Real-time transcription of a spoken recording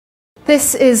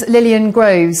This is Lillian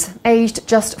Groves. Aged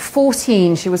just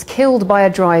 14, she was killed by a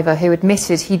driver who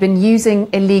admitted he'd been using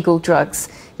illegal drugs.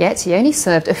 Yet he only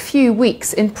served a few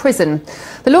weeks in prison.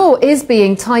 The law is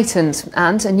being tightened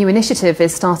and a new initiative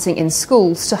is starting in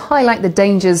schools to highlight the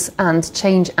dangers and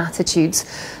change attitudes.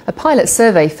 A pilot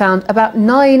survey found about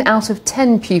 9 out of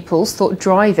 10 pupils thought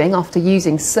driving after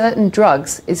using certain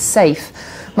drugs is safe.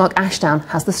 Mark Ashdown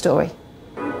has the story.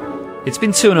 It's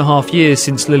been 2.5 years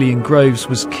since Lillian Groves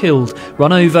was killed,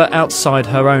 run over outside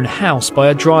her own house by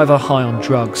a driver high on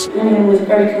drugs. Lillian was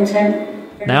very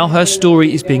content. Now her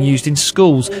story is being used in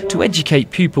schools to educate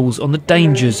pupils on the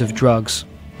dangers of drugs.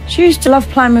 She used to love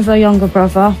playing with her younger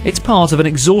brother. It's part of an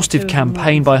exhaustive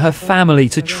campaign by her family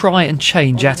to try and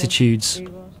change attitudes.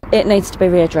 It needs to be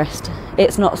readdressed.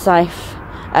 It's not safe,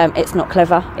 it's not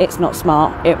clever, it's not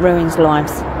smart, it ruins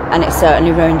lives, and it's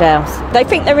certainly ruined ours. They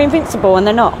think they're invincible and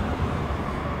they're not.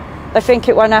 They think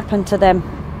it won't happen to them.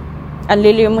 And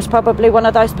Lillian was probably one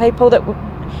of those people that,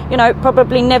 you know,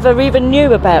 probably never even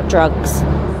knew about drugs.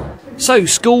 So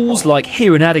schools like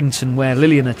here in Addington, where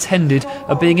Lillian attended,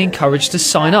 are being encouraged to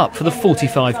sign up for the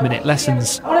 45-minute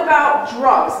lessons. What about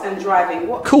drugs and driving?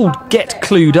 Called Get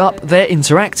Clued Up, they're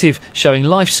interactive, showing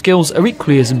life skills are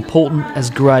equally as important as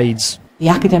grades. The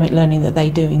academic learning that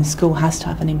they do in school has to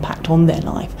have an impact on their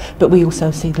life, but we also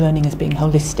see learning as being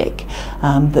holistic,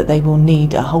 that they will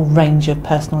need a whole range of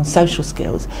personal and social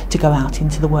skills to go out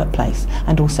into the workplace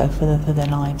and also for their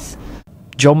lives.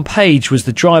 John Page was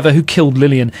the driver who killed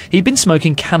Lillian. He'd been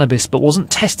smoking cannabis but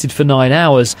wasn't tested for 9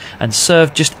 hours and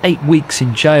served just 8 weeks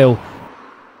in jail.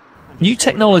 New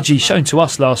technology shown to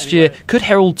us last year could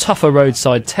herald tougher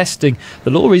roadside testing. The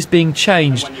law is being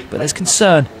changed, but there's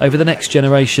concern over the next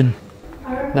generation.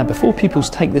 Now, before pupils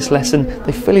take this lesson,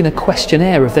 they fill in a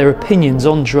questionnaire of their opinions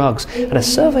on drugs, and a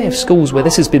survey of schools where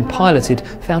this has been piloted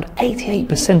found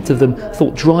 88% of them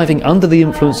thought driving under the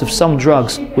influence of some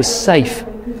drugs was safe.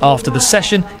 After the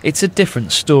session, it's a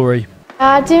different story.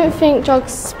 I didn't think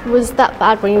drugs was that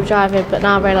bad when you were driving, but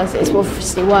now I realise it's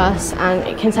obviously worse and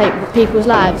it can take people's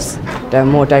lives. They're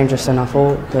more dangerous than I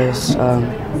thought because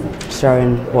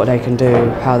showing what they can do,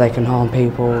 how they can harm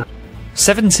people.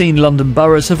 17 London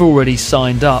boroughs have already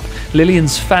signed up.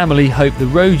 Lillian's family hope the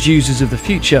road users of the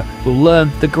future will learn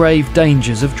the grave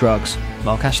dangers of drugs.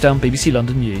 Mark Ashdown, BBC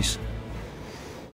London News.